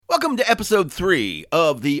Welcome to episode 3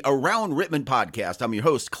 of the Around Rittman podcast. I'm your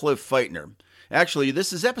host, Cliff Feitner. Actually,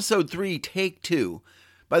 this is episode 3, take 2.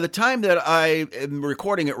 By the time that I am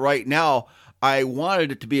recording it right now, I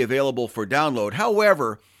wanted it to be available for download.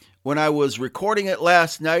 However, when I was recording it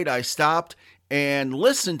last night, I stopped and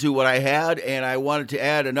listened to what I had, and I wanted to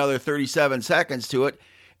add another 37 seconds to it.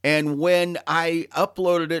 And when I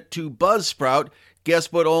uploaded it to Buzzsprout,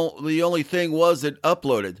 guess what the only thing was that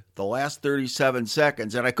uploaded? The last 37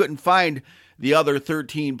 seconds. And I couldn't find the other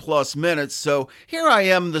 13 plus minutes. So here I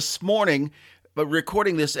am this morning, but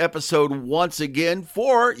recording this episode once again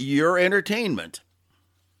for your entertainment.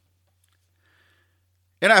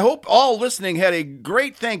 And I hope all listening had a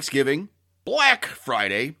great Thanksgiving, Black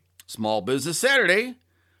Friday, Small Business Saturday,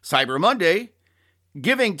 Cyber Monday,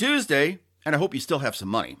 Giving Tuesday, and I hope you still have some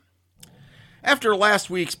money. After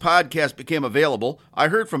last week's podcast became available, I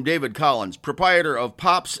heard from David Collins, proprietor of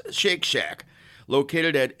Pop's Shake Shack,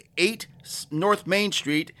 located at 8 North Main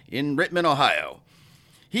Street in Rittman, Ohio.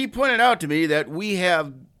 He pointed out to me that we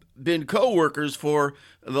have been co-workers for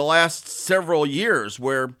the last several years,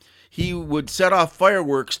 where he would set off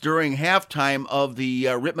fireworks during halftime of the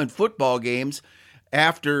Rittman football games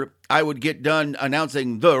after I would get done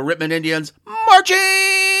announcing the Rittman Indians marching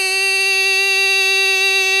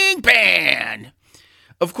band.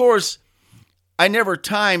 Of course, I never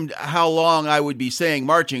timed how long I would be saying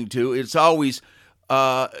marching to. It's always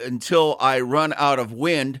until I run out of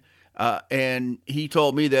wind. And he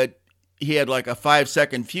told me that he had like a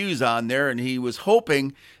 5-second fuse on there, and he was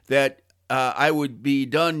hoping that I would be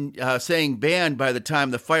done saying band by the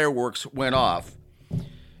time the fireworks went off.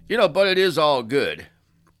 But it is all good.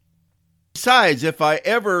 Besides, if I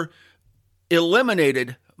ever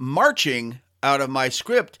eliminated marching out of my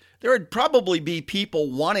script, there would probably be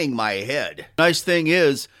people wanting my head. Nice thing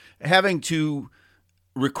is, having to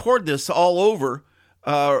record this all over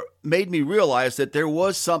made me realize that there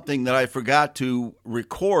was something that I forgot to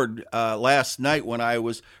record last night when I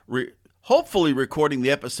was hopefully recording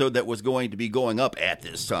the episode that was going to be going up at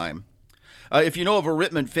this time. If you know of a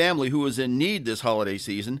Rittman family who is in need this holiday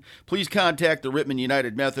season, please contact the Rittman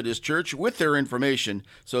United Methodist Church with their information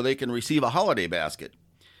so they can receive a holiday basket.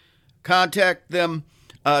 Contact them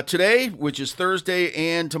today, which is Thursday,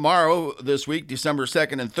 and tomorrow this week, December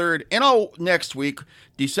 2nd and 3rd, and all next week,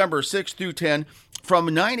 December 6th through 10,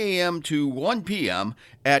 from 9 a.m. to 1 p.m.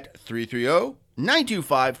 at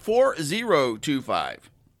 330-925-4025.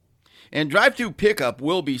 And drive-through pickup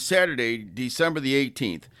will be Saturday, December the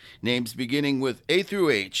 18th. Names beginning with A through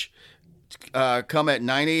H come at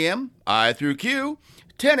 9 a.m., I through Q,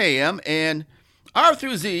 10 a.m., and R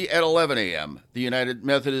through Z at 11 a.m. The United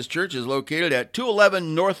Methodist Church is located at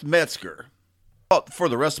 211 North Metzger. For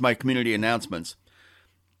the rest of my community announcements,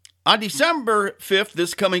 on December 5th,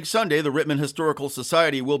 this coming Sunday, the Rittman Historical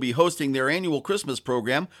Society will be hosting their annual Christmas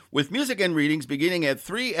program with music and readings beginning at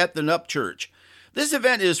 3 at the Nup Church. This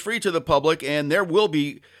event is free to the public, and there will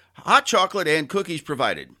be hot chocolate and cookies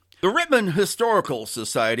provided. The Rittman Historical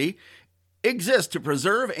Society exists to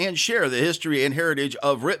preserve and share the history and heritage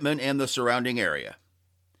of Rittman and the surrounding area.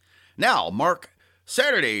 Now, mark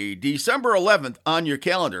Saturday, December 11th on your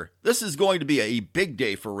calendar. This is going to be a big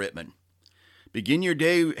day for Rittman. Begin your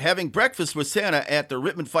day having breakfast with Santa at the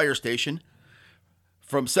Rittman Fire Station.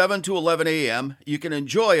 From 7 to 11 a.m., you can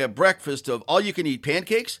enjoy a breakfast of all-you-can-eat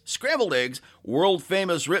pancakes, scrambled eggs,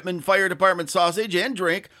 world-famous Rittman Fire Department sausage, and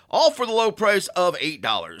drink, all for the low price of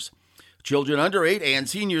 $8. Children under 8 and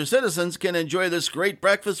senior citizens can enjoy this great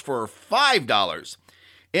breakfast for $5.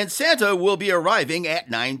 And Santa will be arriving at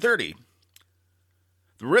 9:30.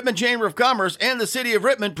 The Rittman Chamber of Commerce and the City of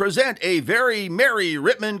Rittman present a very merry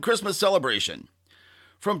Rittman Christmas celebration.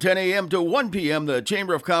 From 10 a.m. to 1 p.m., the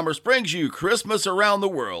Chamber of Commerce brings you Christmas around the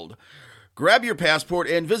world. Grab your passport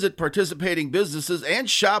and visit participating businesses and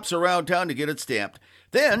shops around town to get it stamped.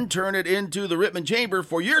 Then turn it into the Rittman Chamber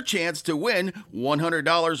for your chance to win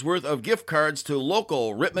 $100 worth of gift cards to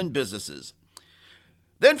local Rittman businesses.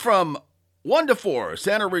 Then from 1 to 4,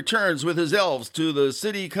 Santa returns with his elves to the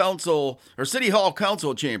City Hall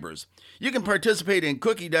Council chambers. You can participate in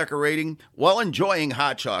cookie decorating while enjoying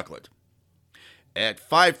hot chocolate. At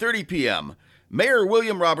 5:30 p.m., Mayor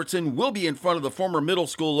William Robertson will be in front of the former middle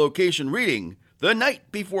school location reading The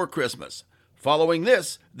Night Before Christmas. Following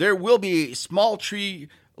this, there will be a small tree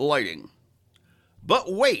lighting.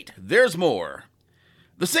 But wait, there's more.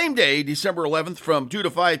 The same day, December 11th, from 2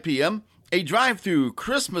 to 5 p.m., a drive-through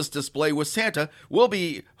Christmas display with Santa will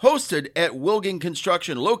be hosted at Wilging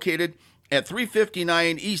Construction, located at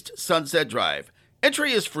 359 East Sunset Drive.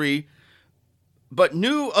 Entry is free, but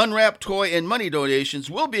new unwrapped toy and money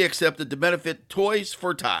donations will be accepted to benefit Toys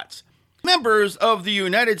for Tots. Members of the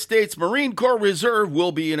United States Marine Corps Reserve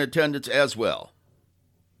will be in attendance as well.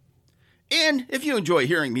 And if you enjoy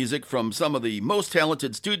hearing music from some of the most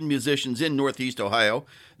talented student musicians in Northeast Ohio,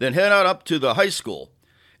 then head on up to the high school.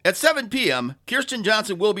 At 7 p.m., Kirsten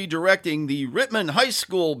Johnson will be directing the Rittman High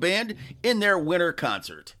School Band in their winter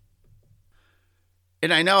concert.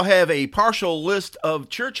 And I now have a partial list of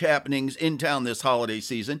church happenings in town this holiday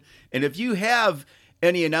season. And if you have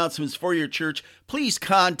any announcements for your church, please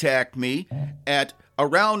contact me at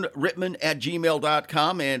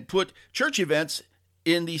aroundrittman@gmail.com and put church events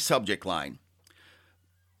in the subject line.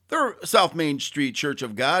 The South Main Street Church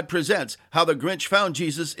of God presents How the Grinch Found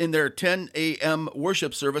Jesus in their 10 a.m.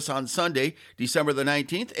 worship service on Sunday, December the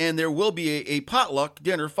 19th, and there will be a potluck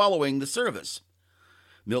dinner following the service.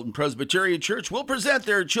 Milton Presbyterian Church will present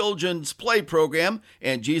their children's play program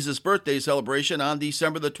and Jesus' birthday celebration on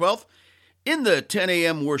December the 12th in the 10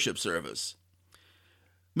 a.m. worship service.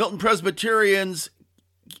 Milton Presbyterian's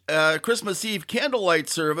Christmas Eve candlelight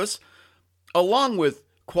service, along with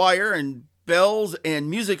choir and bells and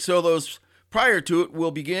music solos prior to it,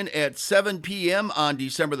 will begin at 7 p.m. on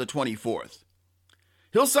December the 24th.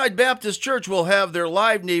 Hillside Baptist Church will have their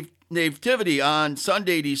live nativity on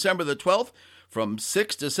Sunday, December the 12th from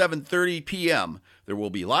 6 to 7:30 p.m. There will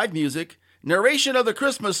be live music, narration of the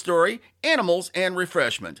Christmas story, animals, and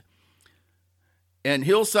refreshment. And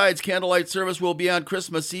Hillside's candlelight service will be on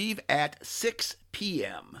Christmas Eve at 6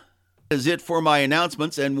 p.m. Is it for my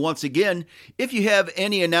announcements. And once again, if you have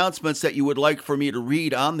any announcements that you would like for me to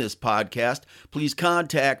read on this podcast, please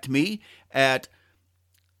contact me at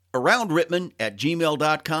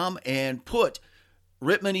aroundrittman@gmail.com and put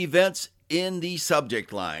Rittman events in the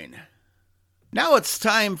subject line. Now it's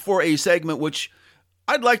time for a segment which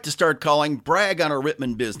I'd like to start calling Brag on a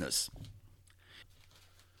Rittman Business.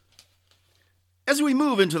 As we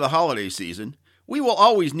move into the holiday season, we will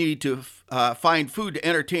always need to find food to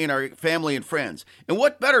entertain our family and friends. And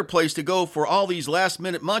what better place to go for all these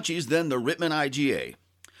last-minute munchies than the Rittman IGA?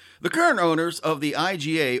 The current owners of the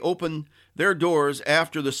IGA opened their doors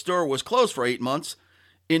after the store was closed for 8 months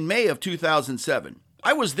in May of 2007.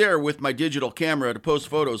 I was there with my digital camera to post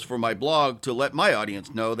photos for my blog to let my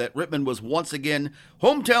audience know that Rittman was once again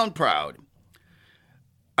hometown proud.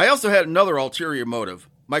 I also had another ulterior motive.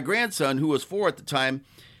 My grandson, who was 4 at the time,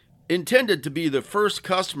 intended to be the first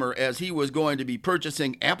customer as he was going to be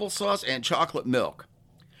purchasing applesauce and chocolate milk.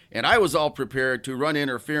 And I was all prepared to run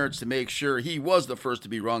interference to make sure he was the first to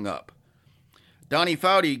be rung up. Donnie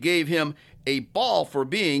Fowdy gave him a ball for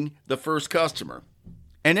being the first customer.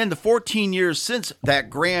 And in the 14 years since that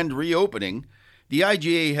grand reopening, the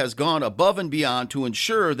IGA has gone above and beyond to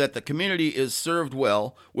ensure that the community is served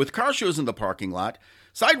well with car shows in the parking lot,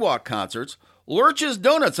 sidewalk concerts, Lurch's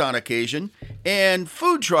Donuts on occasion, and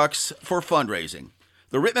food trucks for fundraising.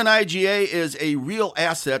 The Rittman IGA is a real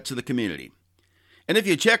asset to the community. And if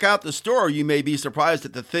you check out the store, you may be surprised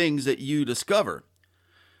at the things that you discover.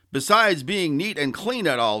 Besides being neat and clean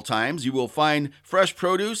at all times, you will find fresh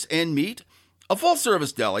produce and meat, a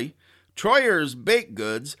full-service deli, Troyer's baked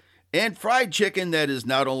goods, and fried chicken that is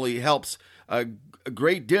not only helps a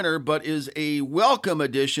great dinner, but is a welcome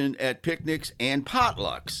addition at picnics and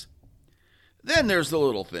potlucks. Then there's the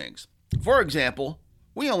little things. For example,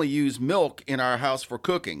 we only use milk in our house for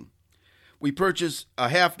cooking. We purchase a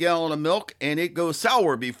half gallon of milk and it goes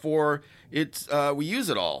sour before we use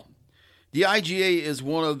it all. The IGA is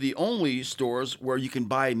one of the only stores where you can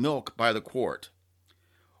buy milk by the quart.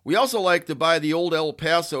 We also like to buy the old El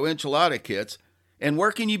Paso enchilada kits. And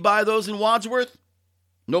where can you buy those in Wadsworth?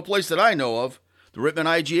 No place that I know of. The Rittman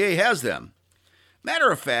IGA has them.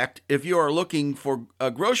 Matter of fact, if you are looking for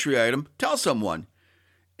a grocery item, tell someone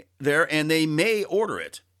there and they may order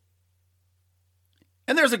it.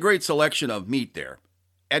 And there's a great selection of meat there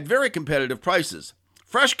at very competitive prices,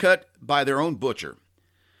 fresh cut by their own butcher.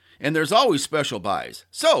 And there's always special buys.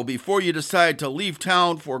 So before you decide to leave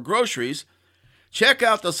town for groceries, check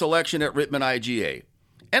out the selection at Rittman IGA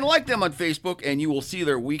and like them on Facebook and you will see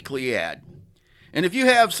their weekly ad. And if you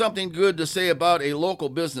have something good to say about a local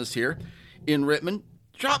business here in Rittman,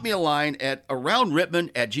 drop me a line at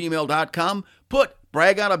aroundrittman@gmail.com. Put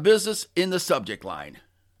Brag on a Business in the subject line.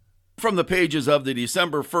 From the pages of the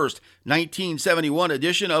December 1st, 1971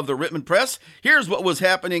 edition of the Rittman Press, here's what was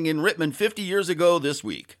happening in Rittman 50 years ago this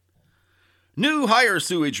week. New higher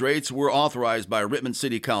sewage rates were authorized by Rittman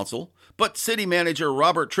City Council, but City Manager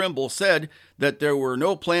Robert Trimble said that there were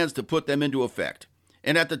no plans to put them into effect.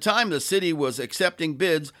 And at the time, the city was accepting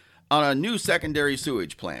bids on a new secondary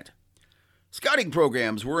sewage plant. Scouting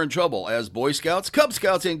programs were in trouble as Boy Scouts, Cub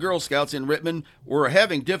Scouts, and Girl Scouts in Rittman were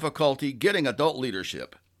having difficulty getting adult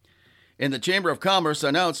leadership. And the Chamber of Commerce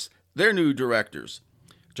announced their new directors,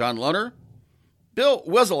 John Lunner, Bill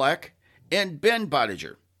Weselak, and Ben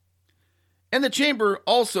Bodiger. And the Chamber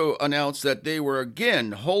also announced that they were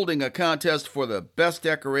again holding a contest for the best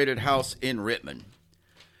decorated house in Rittman.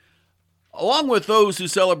 Along with those who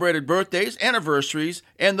celebrated birthdays, anniversaries,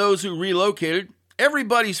 and those who relocated,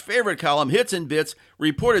 everybody's favorite column, Hits and Bits,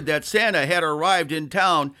 reported that Santa had arrived in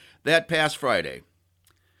town that past Friday.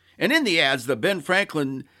 And in the ads, the Ben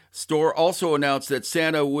Franklin store also announced that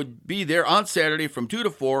Santa would be there on Saturday from 2 to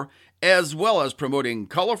 4, as well as promoting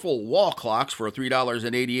colorful wall clocks for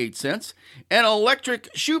 $3.88 and an electric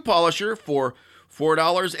shoe polisher for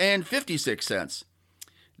 $4.56.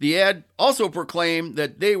 The ad also proclaimed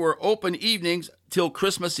that they were open evenings till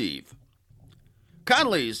Christmas Eve.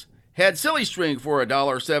 Conley's had silly string for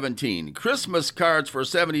 $1.17, Christmas cards for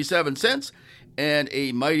 77 cents, and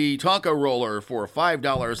a mighty Tonka roller for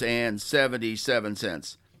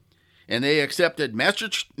 $5.77. And they accepted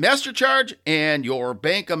MasterCharge and your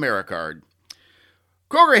Bank Americard.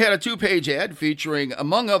 Kroger had a 2-page ad featuring,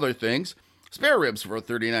 among other things, spare ribs for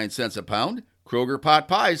 39 cents a pound, Kroger pot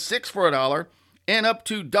pies 6 for $1, and up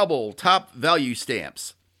to double top value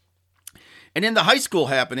stamps. And in the high school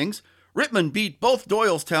happenings, Rittman beat both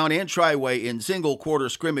Doylestown and Triway in single-quarter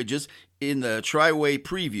scrimmages in the Triway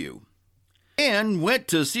preview. And went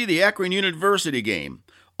to see the Akron University game.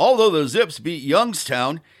 Although the Zips beat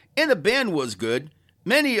Youngstown and the band was good,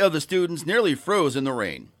 many of the students nearly froze in the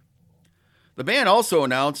rain. The band also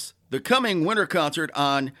announced the coming winter concert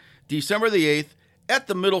on December the 8th at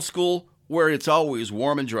the middle school where it's always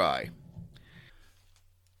warm and dry.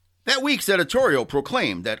 That week's editorial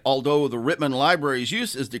proclaimed that although the Rittman Library's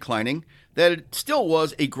use is declining, that it still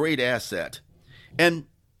was a great asset. And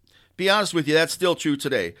be honest with you, that's still true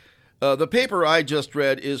today. The paper I just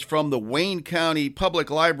read is from the Wayne County Public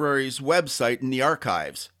Library's website in the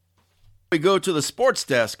archives. We go to the sports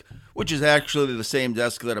desk, which is actually the same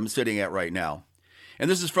desk that I'm sitting at right now. And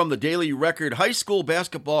this is from the Daily Record High School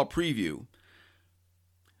Basketball Preview.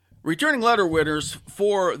 Returning letter winners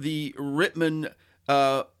for the Rittman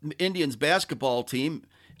Indians basketball team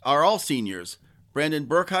are all seniors: Brandon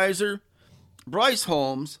Burkheiser, Bryce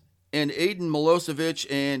Holmes, and Aiden Milosevic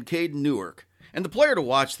and Caden Newark. And the player to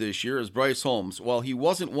watch this year is Bryce Holmes. While he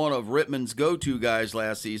wasn't one of Rittman's go-to guys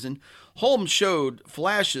last season, Holmes showed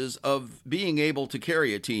flashes of being able to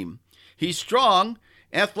carry a team. He's strong,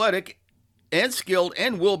 athletic, and skilled,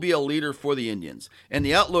 and will be a leader for the Indians. And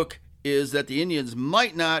the outlook is that the Indians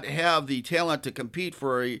might not have the talent to compete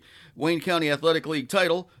for a Wayne County Athletic League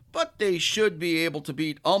title, but they should be able to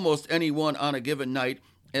beat almost anyone on a given night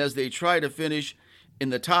as they try to finish in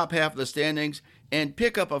the top half of the standings and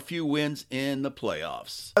pick up a few wins in the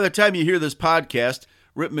playoffs. By the time you hear this podcast,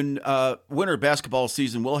 Rittman winter basketball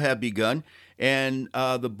season will have begun, and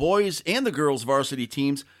the boys and the girls varsity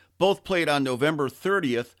teams both played on November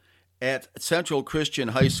 30th at Central Christian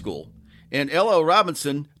High School. And L.L.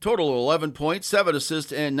 Robinson, total of 11 points, 7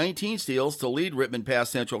 assists, and 19 steals to lead Rittman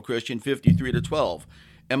past Central Christian 53-12.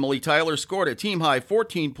 Emily Tyler scored a team-high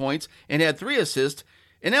 14 points and had 3 assists,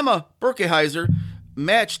 and Emma Berkeheiser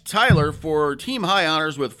matched Tyler for team-high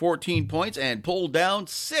honors with 14 points and pulled down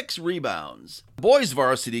 6 rebounds. Boys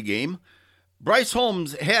varsity game, Bryce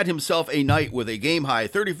Holmes had himself a night with a game-high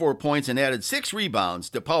 34 points and added 6 rebounds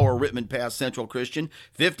to power Rittman past Central Christian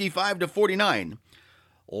 55-49.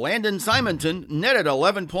 Landon Simonton netted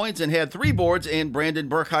 11 points and had 3 boards, and Brandon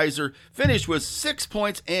Burkheiser finished with 6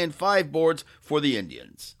 points and 5 boards for the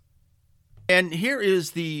Indians. And here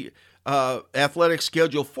is the athletic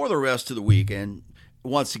schedule for the rest of the week. And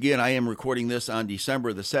once again, I am recording this on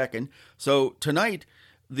December the 2nd. So tonight,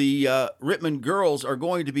 the Rittman girls are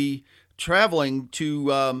going to be traveling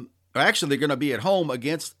to, actually they're going to be at home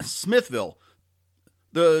against Smithville.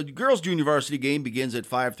 The girls' junior varsity game begins at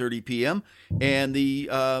 5:30 p.m., and the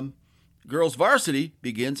girls' varsity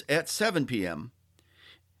begins at 7 p.m.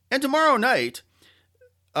 And tomorrow night,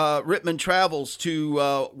 Rittman travels to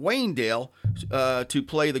Waynedale to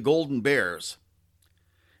play the Golden Bears.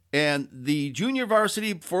 And the junior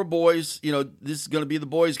varsity for boys, this is going to be the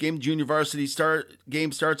boys' game. Junior varsity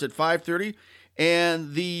game starts at 5:30,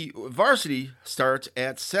 and the varsity starts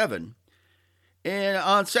at 7. And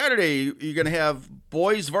on Saturday, you're going to have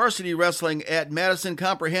boys varsity wrestling at Madison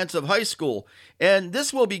Comprehensive High School. And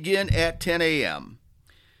this will begin at 10 a.m.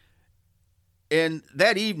 And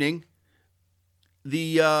that evening,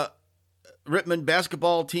 the Rittman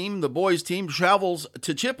basketball team, the boys team, travels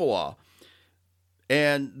to Chippewa.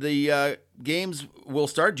 And the games will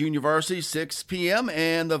start, junior varsity, 6 p.m.,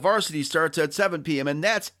 and the varsity starts at 7 p.m. And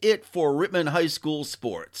that's it for Rittman High School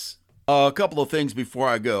sports. A couple of things before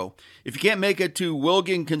I go. If you can't make it to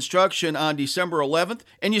Wilging Construction on December 11th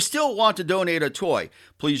and you still want to donate a toy,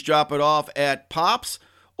 please drop it off at Pops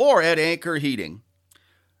or at Anchor Heating.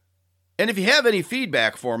 And if you have any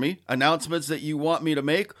feedback for me, announcements that you want me to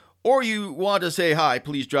make, or you want to say hi,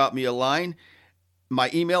 please drop me a line.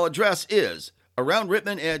 My email address is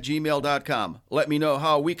aroundrittman@gmail.com. Let me know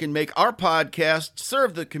how we can make our podcast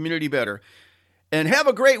serve the community better. And have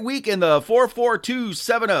a great week in the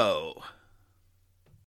 44270.